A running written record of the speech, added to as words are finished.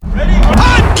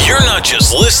not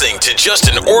just listening to just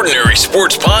an ordinary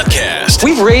sports podcast.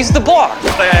 We've raised the bar.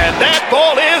 And that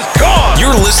ball is gone.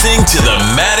 You're listening to the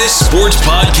maddest sports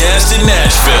podcast in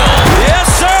Nashville.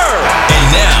 Yes, sir. And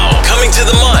now, coming to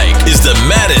the mic is the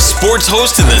maddest sports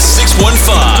host in the 615,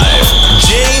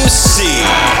 James C.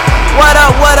 What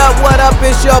up, what up, what up?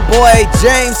 It's your boy,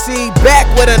 James C. Back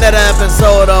with another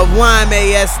episode of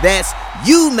YMAS. That's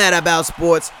You Mad About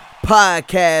Sports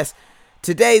podcast.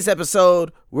 Today's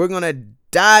episode, we're going to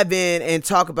dive in and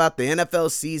talk about the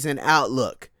NFL season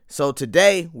outlook. So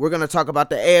today, we're going to talk about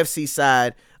the AFC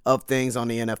side of things on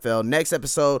the NFL. Next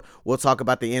episode, we'll talk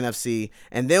about the NFC,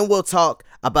 and then we'll talk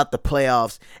about the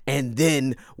playoffs, and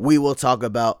then we will talk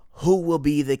about who will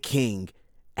be the king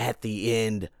at the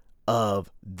end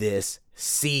of this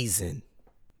season.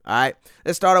 All right,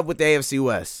 let's start off with the AFC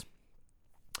West.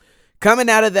 Coming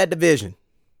out of that division,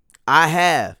 I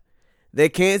have the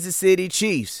Kansas City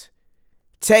Chiefs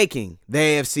taking the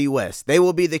AFC West. They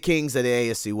will be the kings of the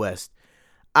AFC West.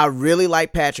 I really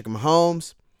like Patrick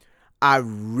Mahomes. I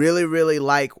really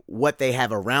like what they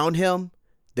have around him.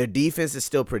 Their defense is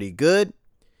still pretty good.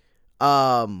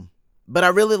 But I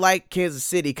really like Kansas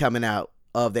City coming out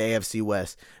of the AFC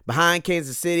West. Behind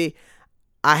Kansas City,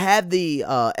 I have the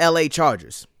LA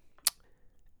Chargers.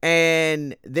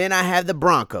 And then I have the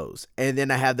Broncos. And then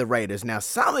I have the Raiders. Now,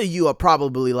 some of you are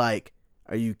probably like,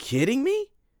 are you kidding me?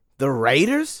 The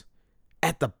Raiders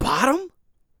at the bottom?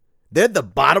 They're the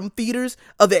bottom feeders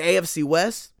of the AFC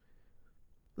West?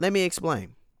 Let me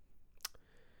explain.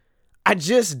 I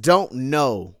just don't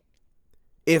know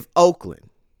if Oakland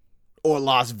or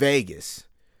Las Vegas,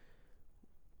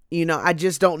 I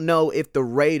just don't know if the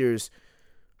Raiders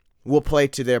will play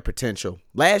to their potential.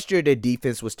 Last year, their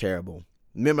defense was terrible.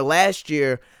 Remember, last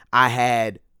year, I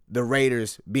had the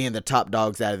Raiders being the top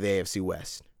dogs out of the AFC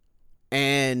West.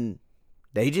 And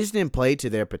they just didn't play to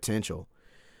their potential.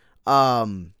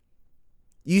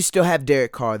 You still have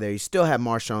Derek Carr there. You still have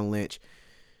Marshawn Lynch.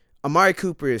 Amari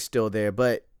Cooper is still there.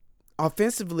 But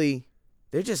offensively,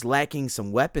 they're just lacking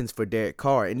some weapons for Derek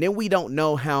Carr. And then we don't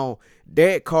know how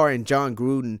Derek Carr and John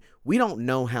Gruden, we don't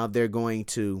know how they're going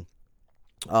to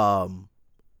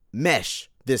mesh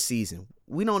this season.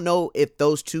 We don't know if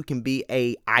those two can be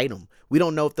a item. We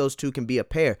don't know if those two can be a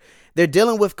pair. They're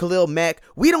dealing with Khalil Mack.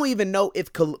 We don't even know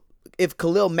if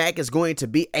Khalil Mack is going to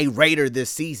be a Raider this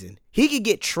season. He could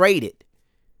get traded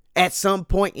at some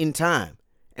point in time,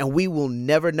 and we will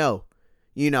never know,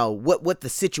 what the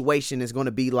situation is going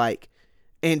to be like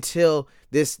until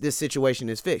this situation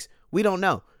is fixed. We don't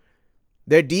know.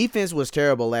 Their defense was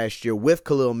terrible last year with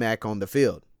Khalil Mack on the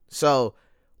field. So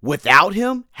without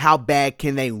him, how bad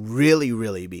can they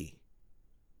really be?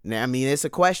 Now, it's a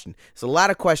question. It's a lot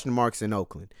of question marks in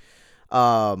Oakland.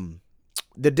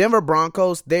 The Denver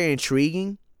Broncos, they're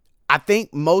intriguing. I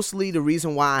think mostly the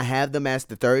reason why I have them as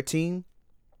the third team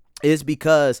is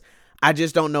because I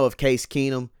just don't know if Case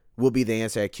Keenum will be the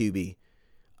answer at QB.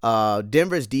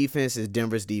 Denver's defense is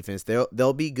Denver's defense.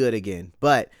 They'll be good again.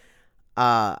 But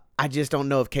I just don't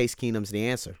know if Case Keenum's the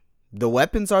answer. The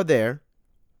weapons are there,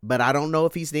 but I don't know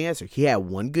if he's the answer. He had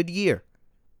one good year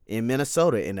in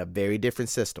Minnesota in a very different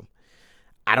system.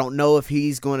 I don't know if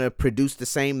he's going to produce the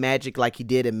same magic like he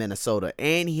did in Minnesota.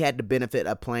 And he had the benefit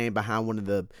of playing behind one of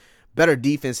the better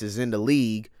defenses in the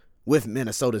league with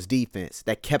Minnesota's defense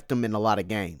that kept him in a lot of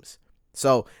games.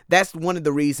 So that's one of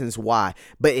the reasons why.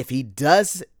 But if he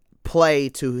does play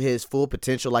to his full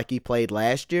potential like he played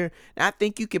last year, I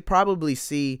think you could probably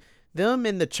see them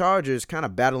and the Chargers kind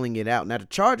of battling it out. Now, the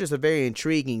Chargers are very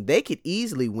intriguing. They could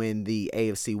easily win the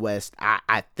AFC West,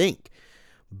 I think.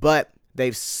 But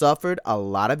they've suffered a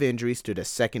lot of injuries to the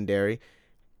secondary.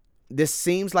 This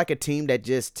seems like a team that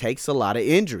just takes a lot of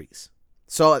injuries.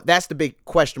 So that's the big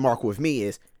question mark with me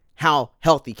is how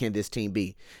healthy can this team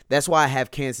be? That's why I have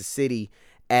Kansas City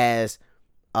as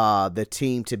the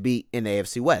team to beat in the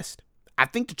AFC West. I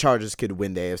think the Chargers could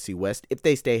win the AFC West if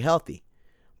they stay healthy.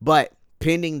 But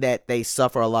pending that they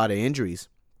suffer a lot of injuries,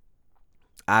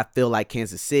 I feel like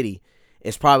Kansas City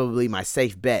is probably my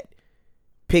safe bet,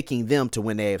 picking them to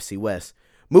win the AFC West.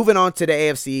 Moving on to the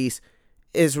AFC East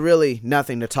is really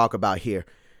nothing to talk about here.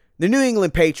 The New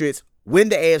England Patriots win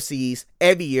the AFC East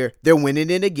every year. They're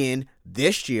winning it again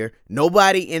this year.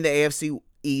 Nobody in the AFC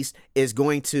East is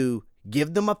going to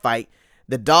give them a fight.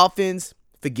 The Dolphins,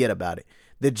 forget about it.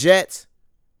 The Jets,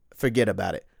 forget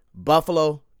about it.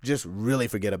 Buffalo, just really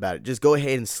forget about it. Just go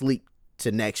ahead and sleep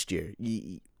to next year.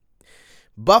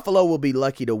 Buffalo will be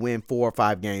lucky to win 4 or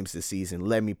 5 games this season.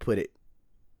 Let me put it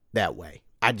that way.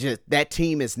 That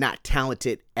team is not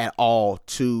talented at all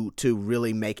to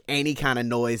really make any kind of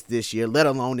noise this year, let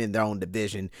alone in their own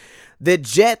division. The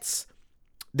Jets,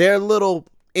 they're a little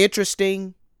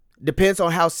interesting. Depends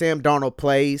on how Sam Darnold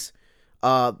plays.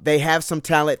 They have some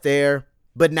talent there,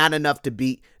 but not enough to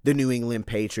beat the New England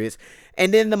Patriots.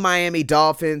 And then the Miami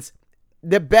Dolphins,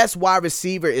 their best wide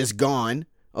receiver is gone,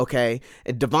 okay?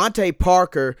 And Devontae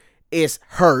Parker is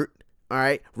hurt, all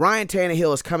right? Ryan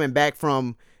Tannehill is coming back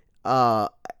from a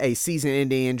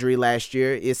season-ending injury last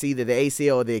year. It's either the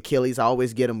ACL or the Achilles. I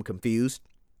always get them confused.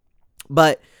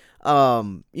 But,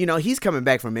 he's coming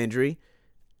back from injury.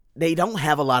 They don't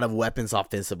have a lot of weapons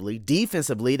offensively.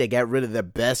 Defensively, they got rid of their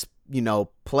best,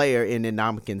 player in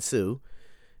Ndamukong Suh.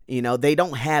 They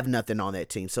don't have nothing on that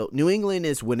team. So New England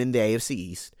is winning the AFC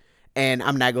East. And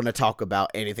I'm not going to talk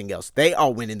about anything else. They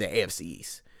are winning the AFC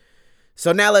East.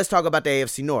 So now let's talk about the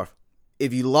AFC North.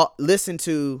 If you listen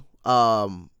to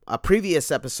a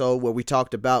previous episode where we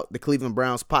talked about the Cleveland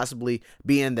Browns possibly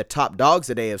being the top dogs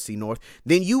at AFC North,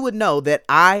 then you would know that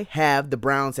I have the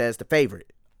Browns as the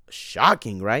favorite.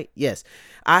 Shocking, right? Yes.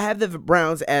 I have the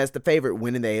Browns as the favorite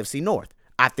winning the AFC North.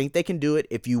 I think they can do it.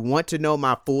 If you want to know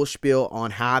my full spiel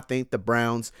on how I think the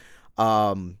Browns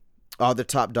are the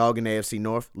top dog in the AFC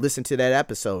North, listen to that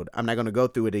episode. I'm not going to go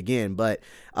through it again, but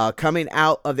coming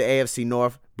out of the AFC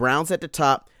North, Browns at the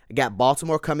top. I got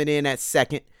Baltimore coming in at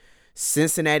second,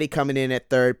 Cincinnati coming in at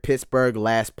third, Pittsburgh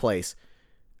last place.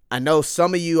 I know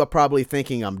some of you are probably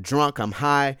thinking I'm drunk, I'm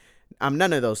high. I'm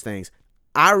none of those things.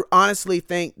 I honestly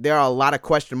think there are a lot of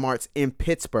question marks in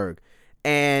Pittsburgh,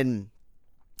 and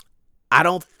I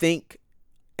don't think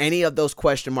any of those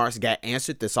question marks got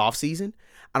answered this offseason.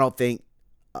 I don't think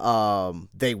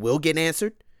they will get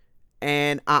answered,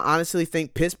 and I honestly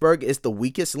think Pittsburgh is the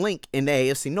weakest link in the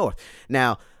AFC North.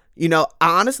 Now, I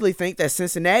honestly think that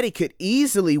Cincinnati could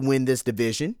easily win this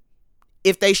division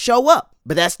if they show up,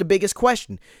 but that's the biggest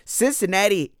question.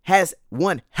 Cincinnati has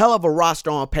one hell of a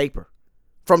roster on paper.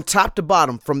 From top to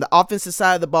bottom, from the offensive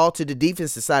side of the ball to the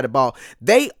defensive side of the ball,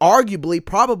 they arguably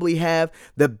probably have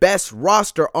the best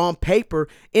roster on paper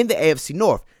in the AFC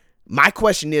North. My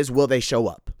question is, will they show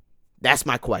up? That's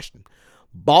my question.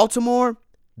 Baltimore,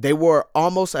 they were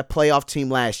almost a playoff team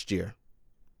last year.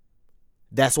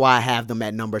 That's why I have them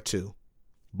at number 2.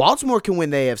 Baltimore can win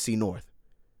the AFC North.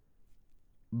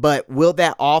 But will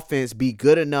that offense be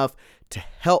good enough to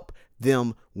help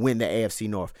them win the AFC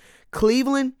North?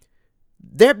 Cleveland,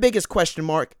 their biggest question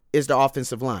mark is the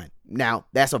offensive line. Now,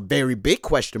 that's a very big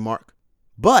question mark,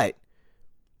 but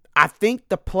I think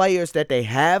the players that they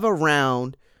have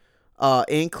around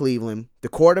in Cleveland, the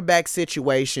quarterback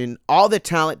situation, all the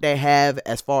talent they have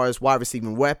as far as wide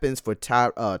receiving weapons for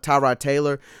Tyrod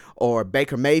Taylor or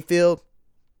Baker Mayfield,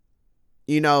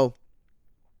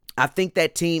 I think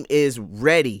that team is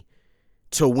ready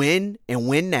to win and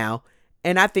win now,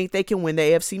 and I think they can win the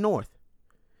AFC North.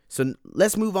 So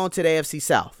let's move on to the AFC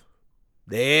South.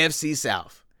 The AFC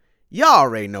South. Y'all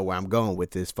already know where I'm going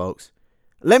with this, folks.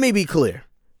 Let me be clear.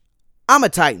 I'm a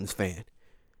Titans fan.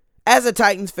 As a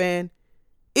Titans fan,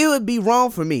 it would be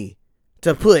wrong for me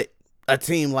to put a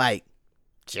team like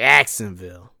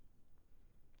Jacksonville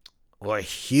or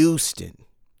Houston,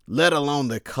 let alone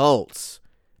the Colts,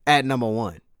 at number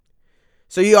 1.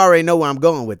 So you already know where I'm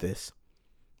going with this.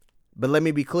 But let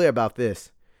me be clear about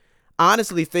this. I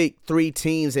honestly think 3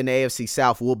 teams in the AFC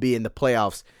South will be in the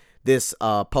playoffs this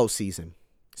postseason.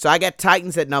 So I got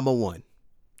Titans at number 1.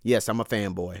 Yes, I'm a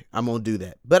fanboy. I'm going to do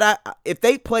that. But if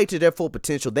they play to their full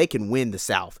potential, they can win the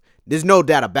South. There's no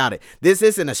doubt about it. This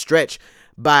isn't a stretch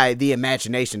by the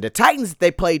imagination. The Titans, if they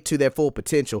play to their full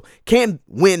potential, can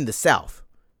win the South.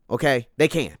 Okay? They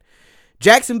can.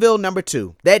 Jacksonville, number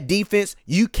 2. That defense,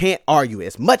 you can't argue.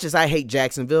 As much as I hate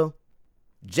Jacksonville's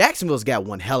got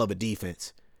one hell of a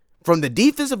defense. From the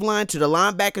defensive line to the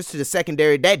linebackers to the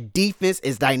secondary, that defense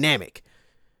is dynamic.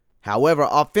 However,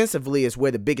 offensively is where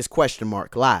the biggest question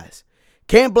mark lies.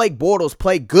 Can Blake Bortles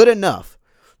play good enough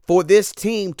for this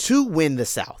team to win the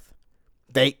South?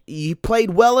 He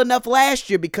played well enough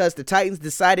last year because the Titans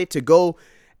decided to go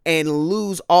and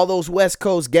lose all those West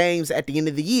Coast games at the end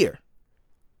of the year.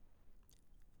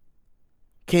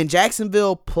 Can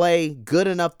Jacksonville play good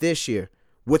enough this year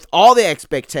with all the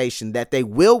expectation that they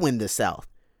will win the South?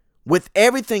 With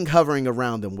everything hovering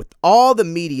around them, with all the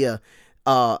media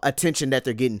attention that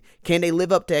they're getting, can they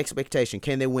live up to expectation?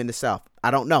 Can they win the South?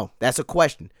 I don't know. That's a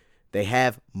question. They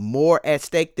have more at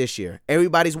stake this year.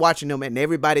 Everybody's watching them, and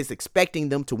everybody's expecting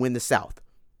them to win the South.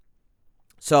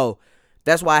 So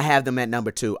that's why I have them at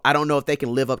number 2. I don't know if they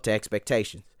can live up to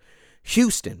expectations.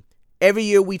 Houston. Every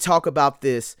year we talk about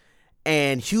this,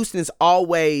 and Houston's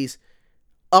always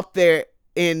up there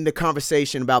in the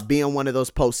conversation about being one of those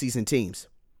postseason teams.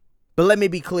 But let me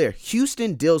be clear.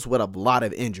 Houston deals with a lot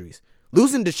of injuries.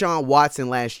 Losing Deshaun Watson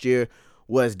last year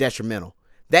was detrimental.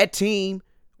 That team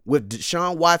with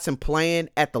Deshaun Watson playing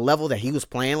at the level that he was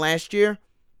playing last year,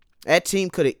 that team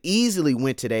could have easily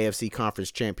went to the AFC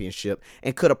Conference Championship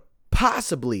and could have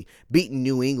possibly beaten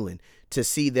New England to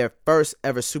see their first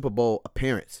ever Super Bowl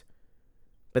appearance.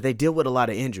 But they deal with a lot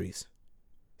of injuries.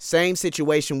 Same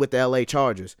situation with the LA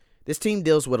Chargers. This team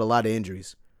deals with a lot of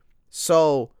injuries.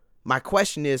 So my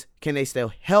question is, can they stay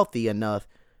healthy enough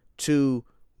to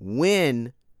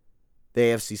win the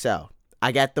AFC South?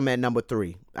 I got them at number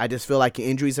 3. I just feel like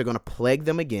injuries are going to plague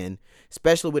them again,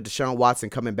 especially with Deshaun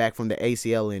Watson coming back from the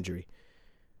ACL injury.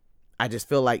 I just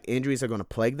feel like injuries are going to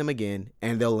plague them again,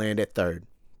 and they'll land at 3rd.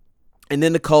 And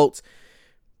then the Colts,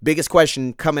 biggest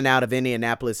question coming out of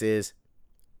Indianapolis is,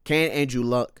 can Andrew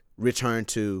Luck return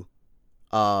to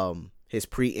his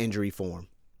pre-injury form?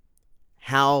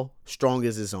 How strong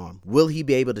is his arm? Will he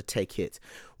be able to take hits?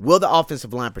 Will the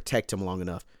offensive line protect him long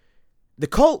enough? The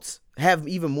Colts have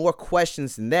even more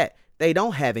questions than that. They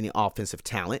don't have any offensive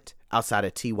talent outside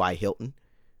of T.Y. Hilton.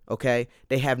 Okay?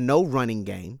 They have no running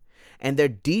game. And their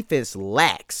defense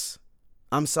lacks.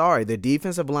 I'm sorry. Their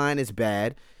defensive line is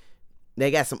bad. They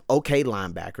got some okay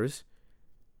linebackers.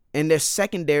 And their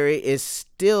secondary is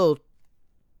still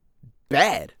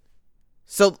bad.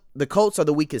 So the Colts are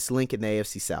the weakest link in the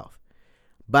AFC South.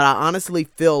 But I honestly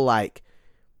feel like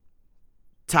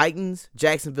Titans,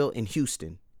 Jacksonville, and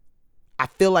Houston, I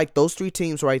feel like those 3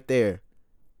 teams right there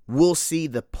will see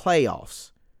the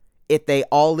playoffs if they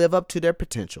all live up to their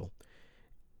potential.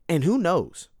 And who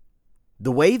knows?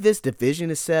 The way this division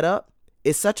is set up,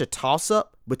 it's such a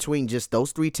toss-up between just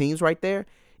those 3 teams right there.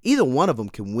 Either one of them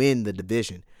can win the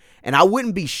division. And I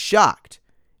wouldn't be shocked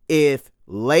if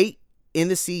late in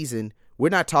the season, we're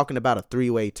not talking about a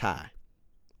 3-way tie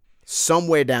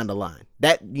somewhere down the line.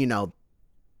 That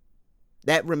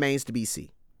remains to be seen.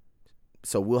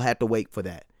 So we'll have to wait for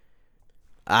that.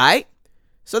 All right?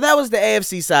 So that was the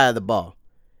AFC side of the ball.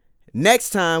 Next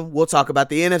time, we'll talk about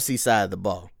the NFC side of the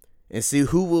ball and see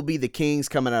who will be the kings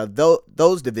coming out of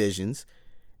those divisions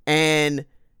and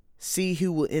see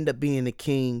who will end up being the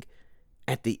king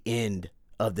at the end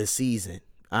of the season.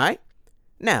 All right?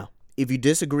 Now, if you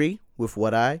disagree with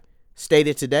what I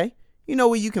stated today, you know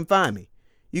where you can find me.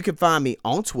 You can find me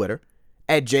on Twitter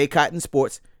at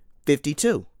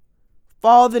jcottonsports52.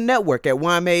 Follow the network at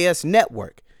YMAS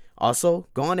Network. Also,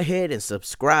 go on ahead and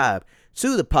subscribe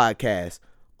to the podcast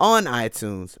on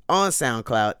iTunes, on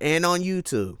SoundCloud, and on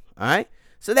YouTube. All right?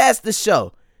 So that's the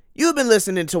show. You've been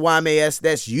listening to YMAS,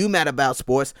 that's You Mad About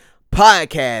Sports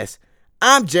podcast.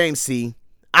 I'm James C.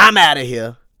 I'm out of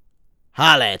here.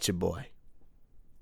 Holla at your boy.